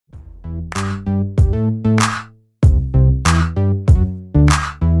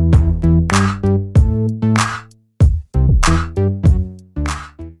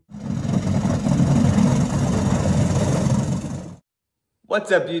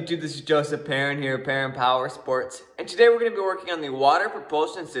What's up YouTube, this is Joseph Perin here at Perin Power Sports, and today we're going to be working on the water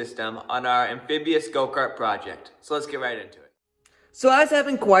propulsion system on our Amphibious Go Cart project. So let's get right into it. So I was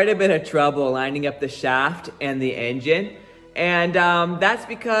having quite a bit of trouble lining up the shaft and the engine, and that's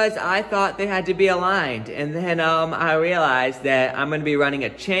because I thought they had to be aligned, and then I realized that I'm going to be running a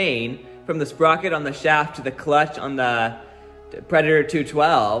chain from the sprocket on the shaft to the clutch on the Predator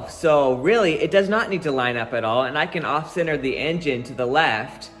 212, so really it does not need to line up at all, and I can off-center the engine to the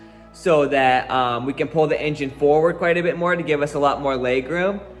left so that we can pull the engine forward quite a bit more to give us a lot more leg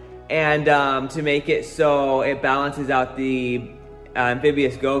room, and to make it so it balances out the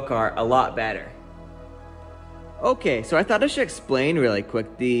Amphibious Go Cart a lot better. Okay, so I thought I should explain really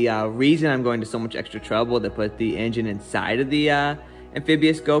quick the reason I'm going to so much extra trouble to put the engine inside of the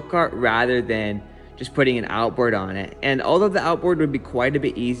Amphibious Go Cart rather than just putting an outboard on it. And although the outboard would be quite a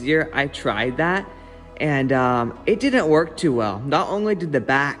bit easier, I tried that and it didn't work too well. Not only did the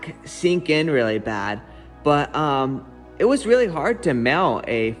back sink in really bad, but it was really hard to mount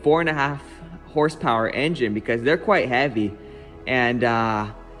a 4.5 horsepower engine because they're quite heavy. And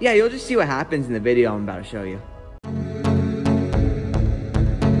yeah, you'll just see what happens in the video I'm about to show you.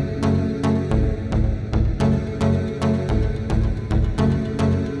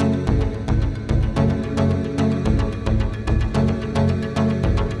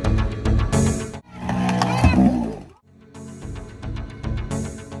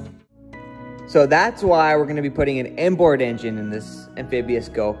 So that's why we're going to be putting an inboard engine in this Amphibious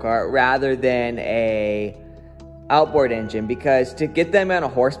Go Cart rather than a outboard engine, because to get the amount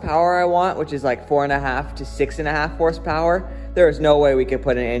of horsepower I want, which is like 4.5 to 6.5 horsepower, there is no way we could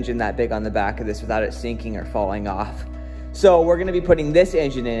put an engine that big on the back of this without it sinking or falling off. So we're going to be putting this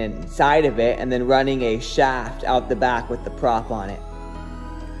engine inside of it and then running a shaft out the back with the prop on it.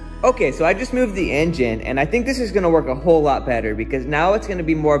 Okay, so I just moved the engine, and I think this is going to work a whole lot better because now it's going to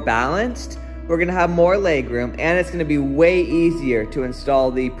be more balanced. We're going to have more leg room, and it's going to be way easier to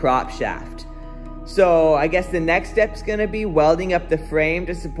install the prop shaft. So I guess the next step is going to be welding up the frame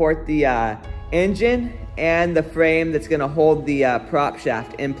to support the engine and the frame that's going to hold the prop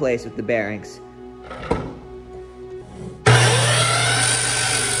shaft in place with the bearings.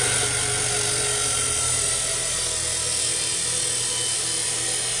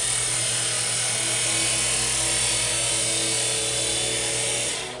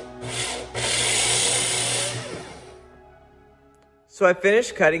 So I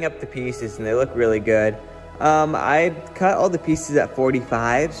finished cutting up the pieces and they look really good. I cut all the pieces at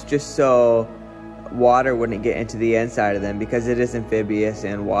 45s just so water wouldn't get into the inside of them because it is amphibious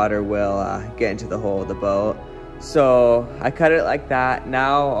and water will get into the hull of the boat. So I cut it like that.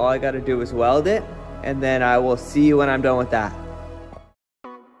 Now all I gotta do is weld it, and then I will see you when I'm done with that.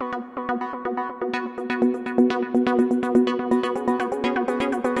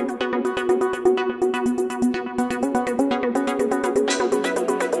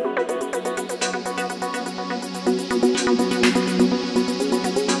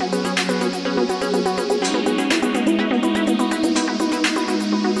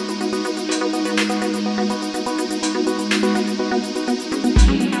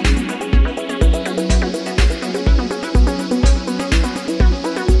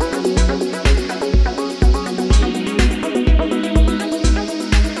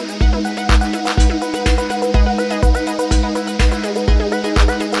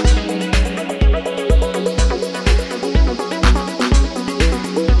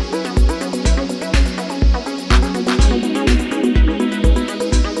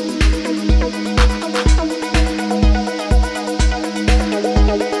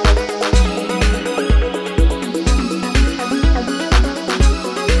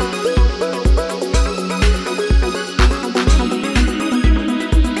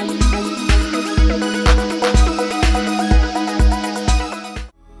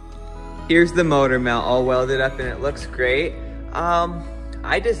 Here's the motor mount all welded up and it looks great.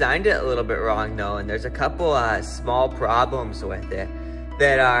 I designed it a little bit wrong though, and there's a couple small problems with it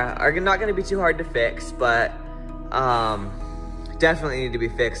that are not going to be too hard to fix, but definitely need to be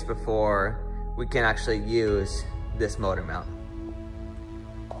fixed before we can actually use this motor mount.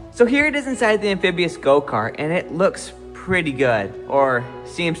 So here it is inside the Amphibious Go Cart, and it looks pretty good, or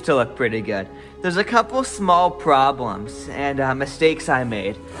seems to look pretty good. There's a couple small problems and mistakes I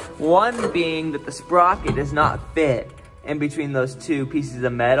made. One being that the sprocket does not fit in between those two pieces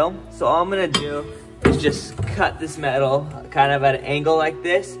of metal. So all I'm gonna do is just cut this metal kind of at an angle like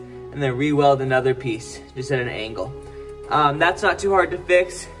this and then re-weld another piece just at an angle. That's not too hard to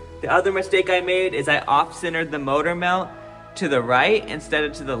fix. The other mistake I made is I off-centered the motor mount to the right instead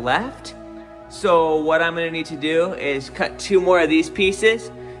of to the left. So what I'm gonna need to do is cut 2 more of these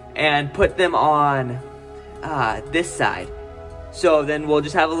pieces and put them on this side. So then we'll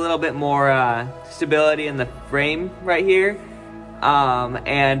just have a little bit more stability in the frame right here.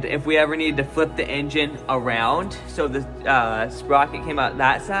 And if we ever need to flip the engine around so the sprocket came out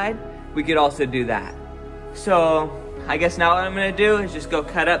that side, we could also do that. So I guess now what I'm gonna do is just go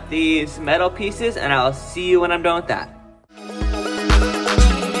cut up these metal pieces, and I'll see you when I'm done with that.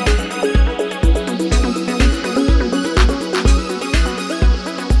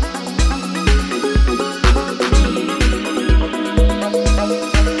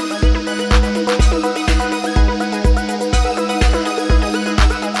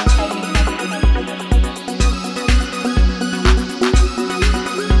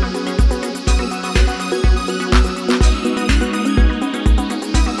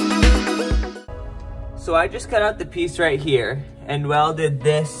 So I just cut out the piece right here and welded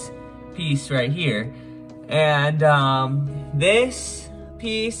this piece right here. And this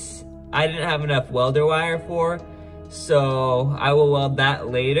piece, I didn't have enough welder wire for, so I will weld that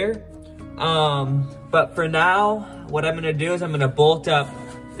later. But for now, what I'm gonna do is I'm gonna bolt up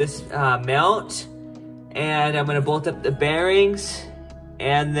this mount, and I'm gonna bolt up the bearings,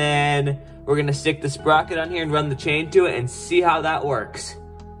 and then we're gonna stick the sprocket on here and run the chain to it and see how that works.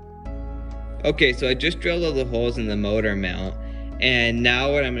 Okay, so I just drilled all the holes in the motor mount, and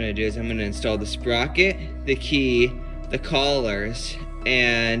now what I'm gonna do is I'm gonna install the sprocket, the key, the collars,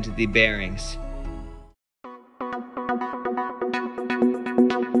 and the bearings.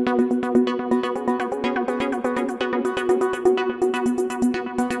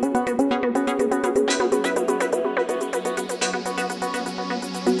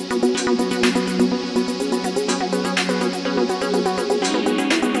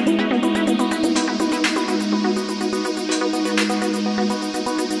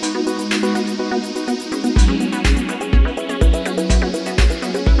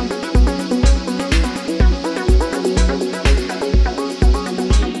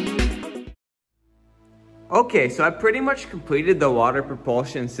 Okay, so I pretty much completed the water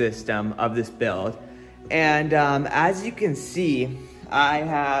propulsion system of this build. And as you can see, I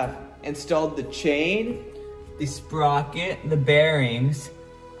have installed the chain, the sprocket, the bearings,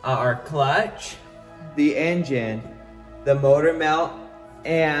 our clutch, the engine, the motor mount,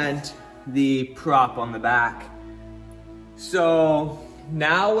 and the prop on the back. So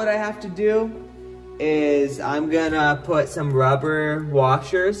now what I have to do is I'm gonna put some rubber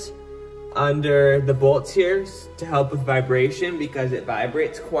washers under the bolts here to help with vibration because it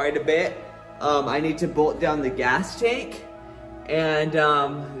vibrates quite a bit. I need to bolt down the gas tank, and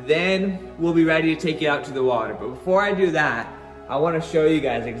then we'll be ready to take it out to the water. But before I do that, I want to show you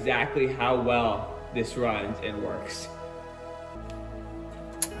guys exactly how well this runs and works.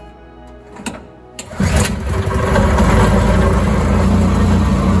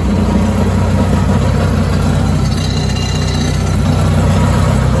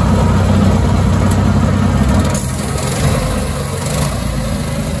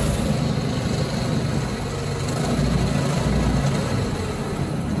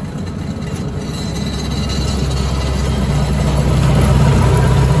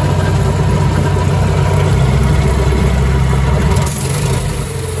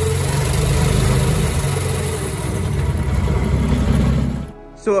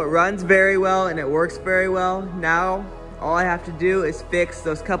 So it runs very well and it works very well. Now, all I have to do is fix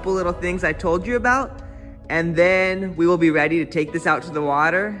those couple little things I told you about, and then we will be ready to take this out to the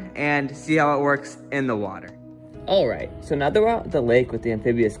water and see how it works in the water. All right, so now that we're out at the lake with the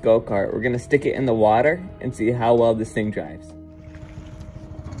Amphibious Go Cart, we're gonna stick it in the water and see how well this thing drives.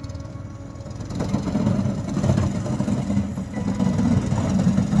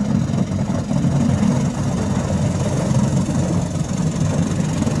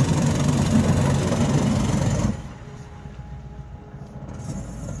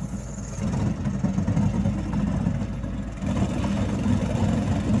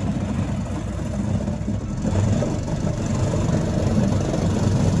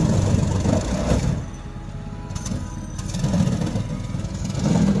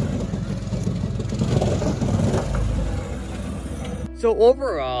 So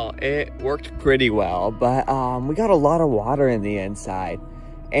overall, it worked pretty well, but we got a lot of water in the inside,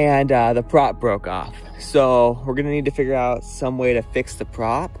 and the prop broke off. So we're gonna need to figure out some way to fix the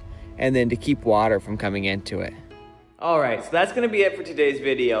prop and then to keep water from coming into it. All right, so that's gonna be it for today's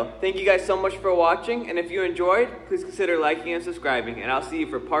video. Thank you guys so much for watching, and if you enjoyed, please consider liking and subscribing, and I'll see you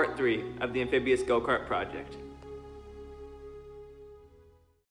for part 3 of the Amphibious Go Cart project.